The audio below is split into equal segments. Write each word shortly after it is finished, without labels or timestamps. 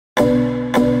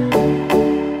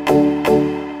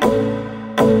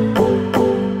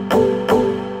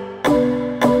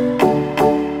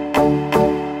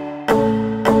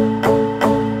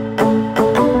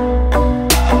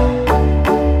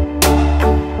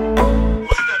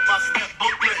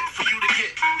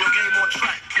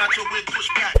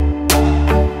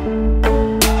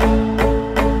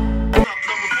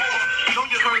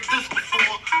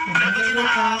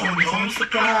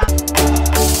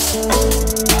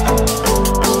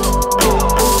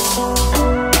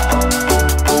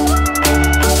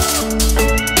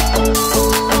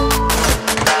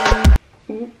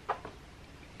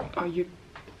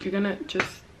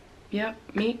Yep,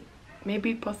 me.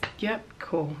 Maybe yep,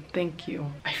 cool. Thank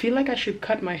you. I feel like I should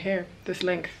cut my hair this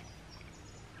length.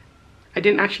 I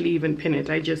didn't actually even pin it.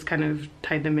 I just kind of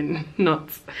tied them in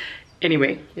knots.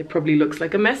 Anyway, it probably looks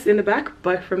like a mess in the back,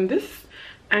 but from this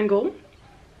angle,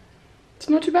 it's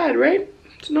not too bad, right?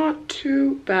 It's not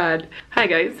too bad. Hi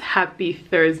guys, happy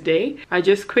Thursday. I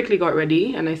just quickly got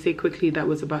ready, and I say quickly, that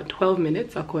was about 12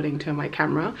 minutes according to my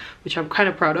camera, which I'm kind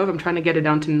of proud of. I'm trying to get it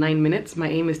down to 9 minutes. My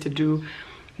aim is to do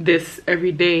this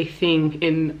everyday thing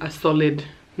in a solid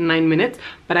 9 minutes,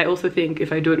 but I also think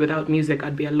if I do it without music,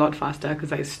 I'd be a lot faster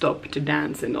because I stop to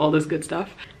dance and all this good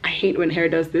stuff. I hate when hair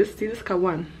does this. See this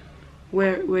Kawan?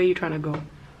 Where are you trying to go?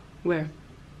 Where?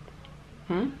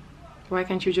 Why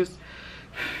can't you just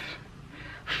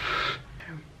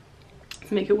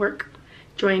let's make it work.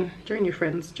 Join your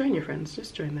friends. Join your friends.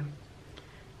 Just join them.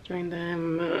 Join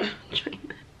them.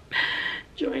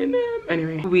 Join them.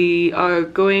 Anyway, we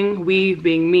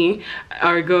being me,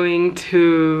 are going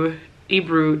to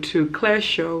Ibru, to Claire's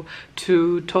show,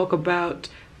 to talk about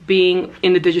being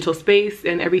in the digital space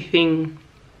and everything,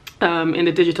 in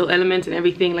the digital element and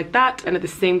everything like that. And at the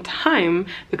same time,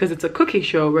 because it's a cooking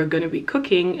show, we're going to be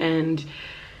cooking, and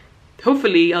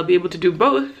hopefully I'll be able to do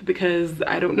both, because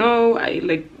I don't know, I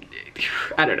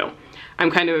don't know.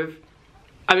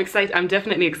 I'm excited. I'm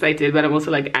definitely excited, but I'm also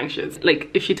like anxious. Like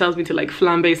if she tells me to like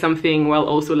flambe something while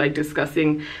also like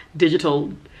discussing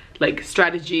digital like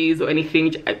strategies or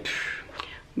anything,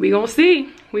 we gonna see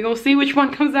which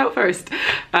one comes out first.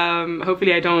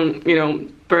 Hopefully I don't, you know,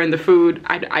 burn the food.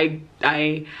 I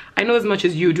know as much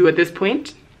as you do at this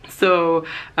point, so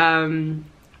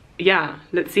yeah,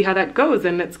 let's see how that goes,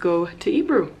 and let's go to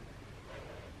Ibru.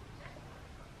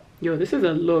 Yo, this is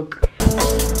a look.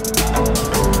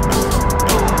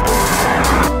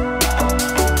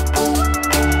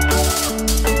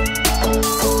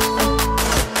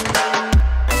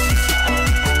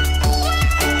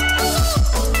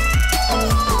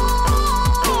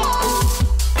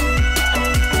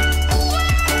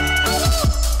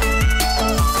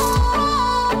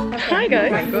 Hi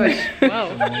guys. Oh my gosh. Wow.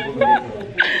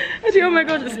 Oh my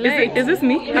god, is this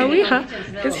me? Are we her?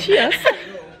 Is she us?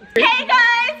 Hey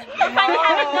guys! We're finally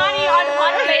having money on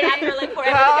holiday after like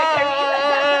forever.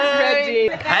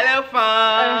 Hello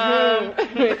fam.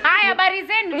 Hi, habari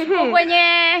zenu? Tuko kwenye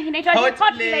inaitwa hot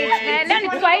plate. Leo ni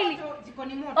Kiswahili.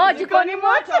 Oh, jikoni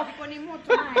moto.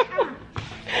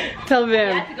 Tell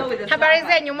them. Habari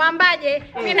zenyu, mwambaje?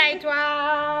 Mimi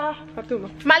naitwa Fatuma.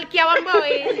 Malkia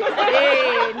Wamboi.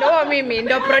 Ndo mimi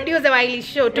ndo producer wa hili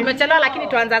show. Tumechelewa lakini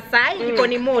tuanza saa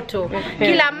jikoni moto.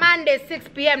 Kila Monday 6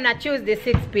 PM na Tuesday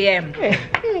 6 PM.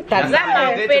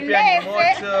 Tazama upendeze.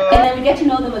 And then we get to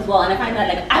know them as well, and I find that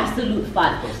like absolute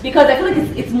fun, because I feel like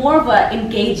it's more of an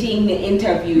engaging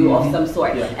interview of some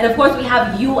sort. And of course we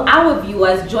have you, our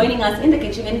viewers, joining us in the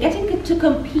kitchen and getting to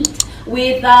compete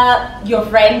with your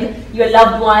friend, your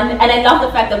loved one. And I love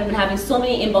the fact that we've been having so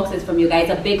many inboxes from you guys.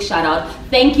 A big shout out,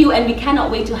 thank you, and we cannot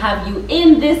wait to have you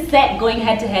in this set, going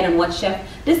head to head on what Chef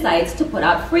decides to put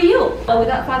out for you. But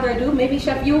without further ado, maybe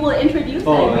Chef, you will introduce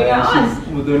and bring her on. Yes,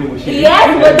 Mudoni Washiri.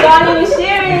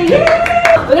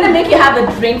 We're gonna make you have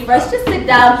a drink first. Just sit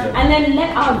down and then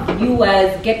let our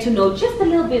viewers get to know just a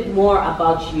little bit more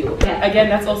about you. Again,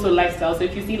 that's also lifestyle. So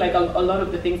if you see like a lot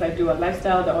of the things I do are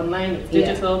lifestyle, they're online, it's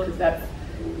digital, because that's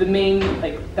the main,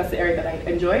 like that's the area that I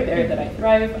enjoy, the area that I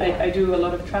thrive. I do a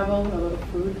lot of travel, a lot of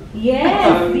food.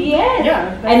 Yes, yes.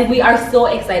 Yeah. And we are so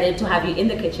excited to have you in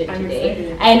the kitchen today.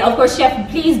 Excited. And of course, Chef,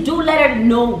 please do let her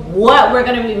know what we're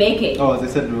gonna be making. Oh, as I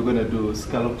said, we're gonna do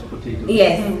scalloped potatoes.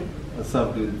 Yes.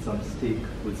 Served with some steak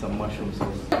with some mushroom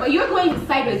sauce. But you're going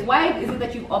sideways. Why is it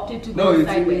that you opted to go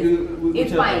sideways?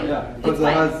 It's fine. Yeah, it's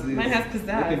fine. Mine has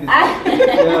pizzazz.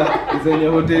 Yeah, it's in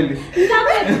your hotel. Love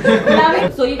it. Love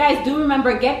it. So you guys do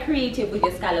remember, get creative with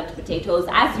your scalloped potatoes.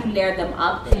 As you layer them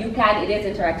up, you can, it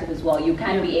is interactive as well. You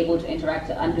can be able to interact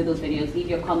under those videos. Leave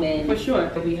your comments. For sure.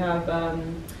 We have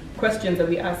questions that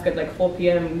we ask at like 4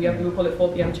 PM. We call it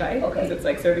 4 PM chai, because it's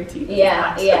like serving tea.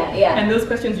 Yeah. And those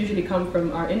questions usually come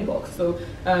from our inbox. So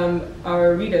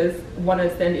our readers want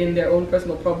to send in their own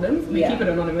personal problems. We keep it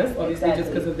anonymous, obviously, just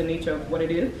because of the nature of what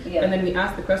it is. And then we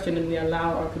ask the question and we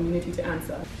allow our community to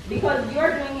answer. Because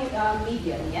you're doing it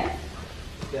medium, yes?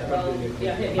 Yeah.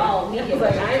 Oh, medium.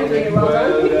 I'm doing it well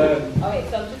done. Okay,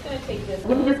 so I'm just going to take this.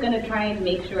 We're just going to try and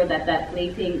make sure that that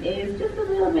plating is just a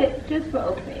little bit,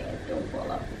 okay, don't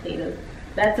fall off potatoes.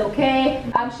 That's okay.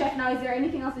 Chef, now is there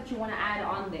anything else that you want to add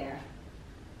on there?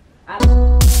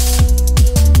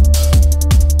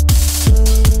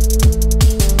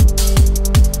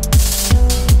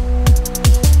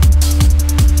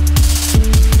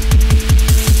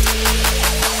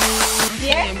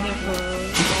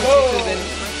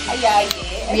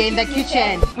 We are in the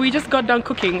kitchen. We just got done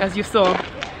cooking, as you saw.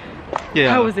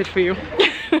 Yeah. How was it for you?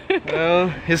 Well,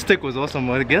 his steak was awesome,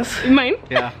 I guess. Mine?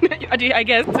 Yeah. I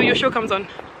guess. So your show comes on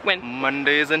when?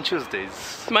 Mondays and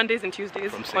Tuesdays. Mondays and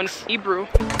Tuesdays From 6. on Ebrew.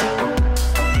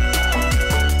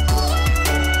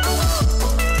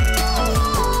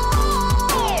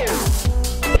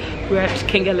 We're at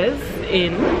Kingala's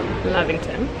in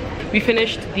Lavington. We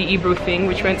finished the Ebrew thing,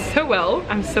 which went so well.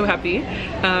 I'm so happy.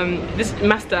 This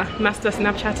master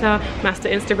Snapchatter, master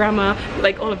Instagrammer,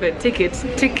 like all of it. Tickets.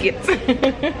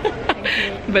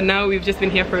 But now we've just been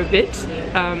here for a bit,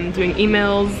 doing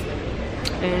emails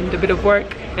and a bit of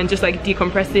work and just like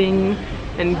decompressing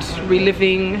and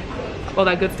reliving all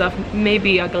that good stuff.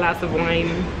 Maybe a glass of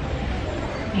wine,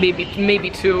 maybe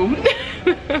 2.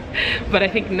 But I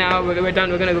think now we're done.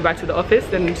 We're gonna go back to the office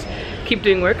and keep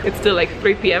doing work. It's still like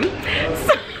 3 p.m.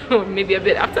 so maybe a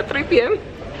bit after 3 p.m.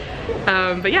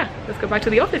 But yeah, let's go back to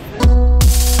the office.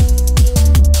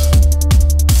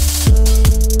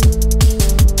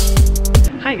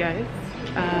 Hi guys,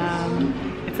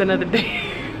 it's another day.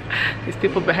 These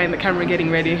people behind the camera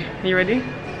getting ready. Are you ready?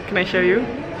 Can I show you?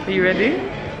 Are you ready?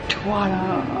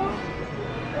 Twala.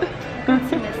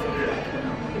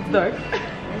 It's dark.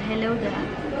 Hello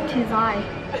there, 'tis I,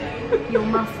 your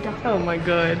master. Oh my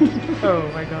god. Oh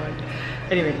my god.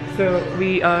 Anyway, so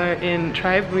we are in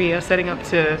Tribe. We are setting up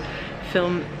to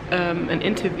film an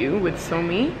interview with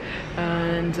Somi,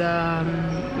 and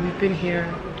we've been here.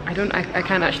 I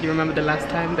can't actually remember the last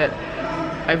time that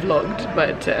I vlogged,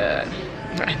 but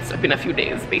it's been a few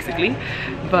days basically.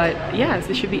 But yeah,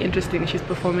 so it should be interesting. She's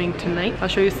performing tonight. I'll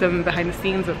show you some behind the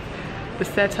scenes of the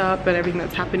setup and everything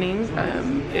that's happening.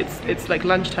 It's like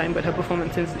lunchtime, but her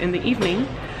performance is in the evening.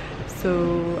 So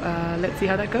let's see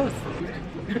how that goes.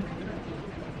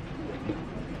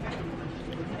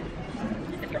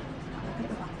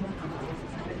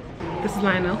 This is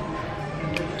Lionel.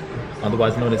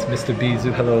 Otherwise known as Mr.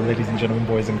 Bizu. Hello, ladies and gentlemen,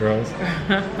 boys and girls.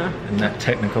 And that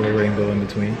technical rainbow in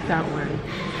between. That one.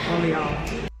 Only y'all.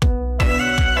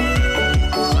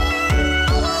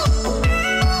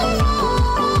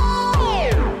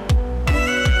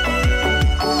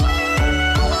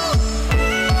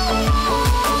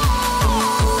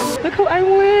 Look who I'm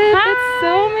with. Hi. It's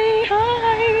Somi.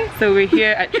 Hi. So we're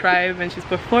here at Tribe and she's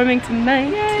performing tonight.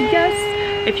 Yay.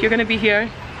 Yes. If you're gonna be here,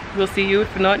 we'll see you.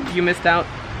 If not, you missed out.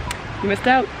 You missed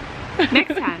out.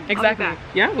 Next time. Exactly.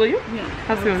 Yeah, will you? Yeah.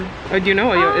 How soon? Or do you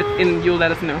know, or you'll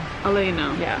let us know? I'll let you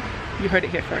know. Yeah, you heard it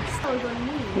here first.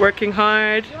 Working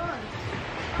hard.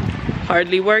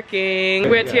 Hardly working.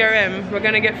 We're at TRM. We're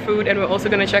gonna get food and we're also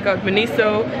gonna check out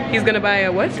Beniso. He's gonna buy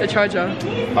a what? A charger?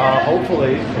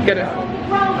 Hopefully. Get it.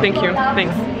 Thank you.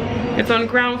 Thanks. It's on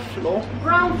ground floor.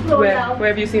 Ground floor. Where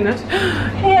have you seen that?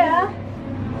 Here.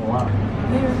 Oh, wow.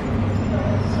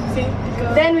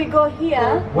 Then we go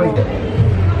here. Wait.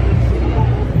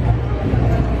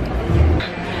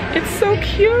 It's so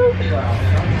cute.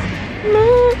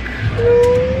 Look.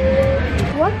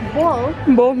 What ball?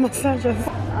 Ball massages.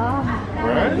 Ah,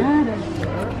 Right?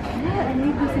 yeah, I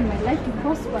need this in my life to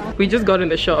prosper. We just got in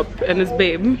the shop and this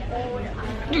babe.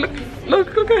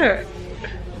 Look at her.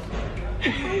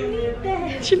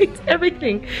 She needs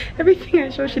everything. Everything I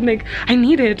show, she's like, I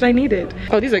need it.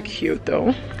 Oh, these are cute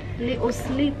though. Little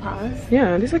sleepers.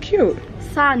 Yeah, these are cute.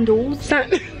 Sandals.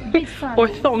 Big sandals. Or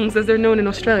thongs as they're known in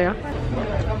Australia.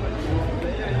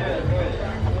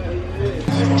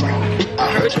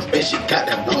 I heard your bitch, you got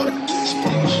that water.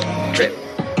 Trip.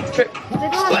 They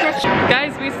don't have texture.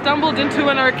 Guys, we stumbled into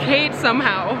an arcade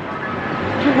somehow.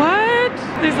 What?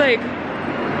 There's like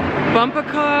bumper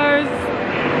cars,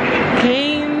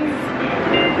 games.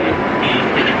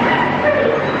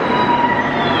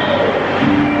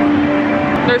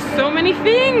 There's so many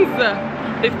things.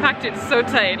 They've packed it so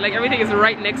tight, like everything is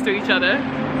right next to each other.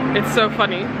 It's so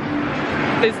funny.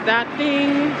 There's that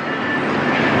thing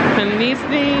and these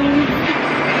things.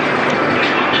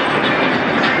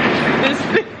 This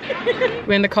thing.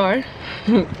 We're in the car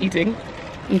eating.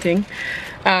 These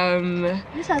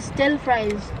are still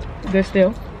fries. They're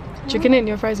still. Chicken in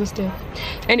your fries are still.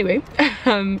 Anyway,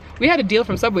 we had a deal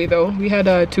from Subway though. We had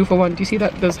a 2 for 1. Do you see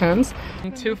that? Those hands?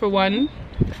 2 for 1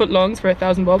 footlongs for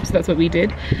 1,000 bob. So that's what we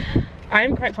did.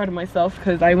 I'm quite proud of myself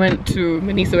because I went to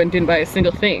Miniso and didn't buy a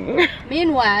single thing.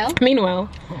 Meanwhile,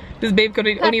 this babe could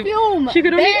only. perfume, She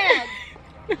could only. bag,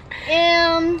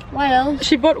 and what else?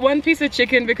 She bought 1 piece of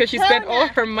chicken because she spent all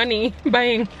Toner. her money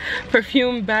buying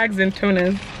perfume, bags, and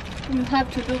toners. You have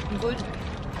to look good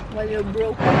while you're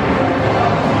broke.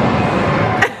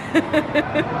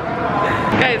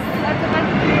 Guys,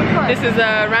 this is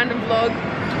a random vlog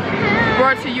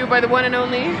brought to you by the one and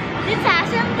only. It's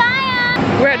Ashen Fire.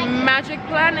 We're at Magic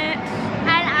Planet.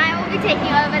 And I will be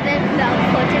taking over the vlog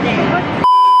for today.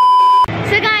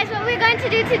 So guys, what we're going to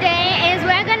do today is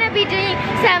we're going to be doing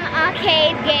some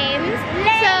arcade games.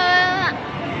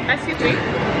 Excuse me.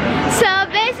 So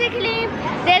basically,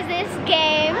 there's this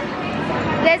game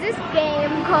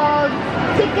called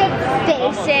Ticket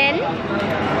Station.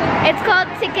 It's called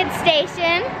Ticket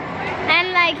Station,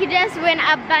 and like you just win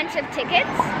a bunch of tickets.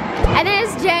 And then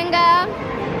it's Jenga.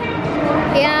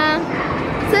 Yeah.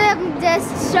 So I'm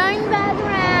just showing back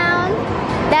around.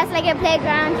 That's like a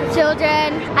playground for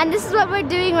children. And this is what we're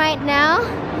doing right now.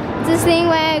 It's this thing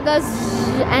where it goes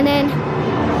and then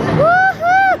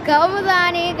woohoo! Go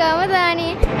Mulani, go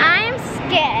Mulani. I'm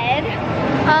scared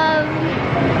of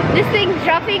this thing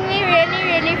dropping me really,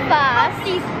 really fast.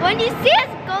 When you see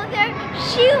us go there,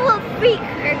 she will freak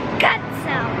her guts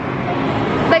out.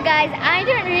 But guys, I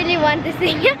don't really want this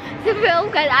thing to film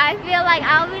because I feel like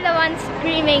I'll be the one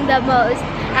screaming the most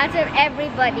out of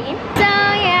everybody. So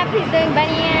yeah, please doing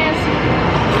bunny ears.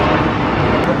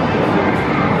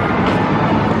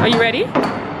 Are you ready?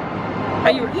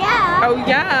 Are you? Yeah. Oh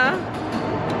yeah.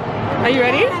 Are you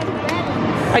ready?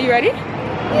 Are you ready?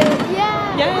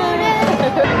 Yeah.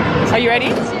 Yeah. Are you ready?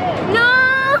 No.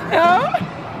 No?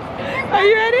 Are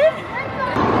you ready?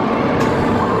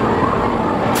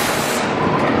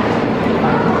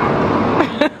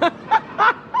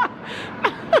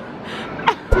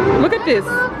 Look at this.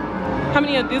 How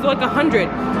many of these? Like 100.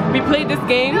 We played this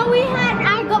game. No, we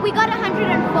got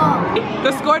 104.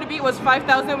 The score to beat was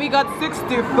 5,000. We got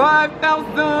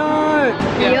 65,000.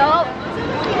 Yup.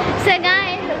 So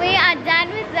guys, we are done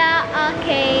with the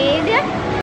arcade.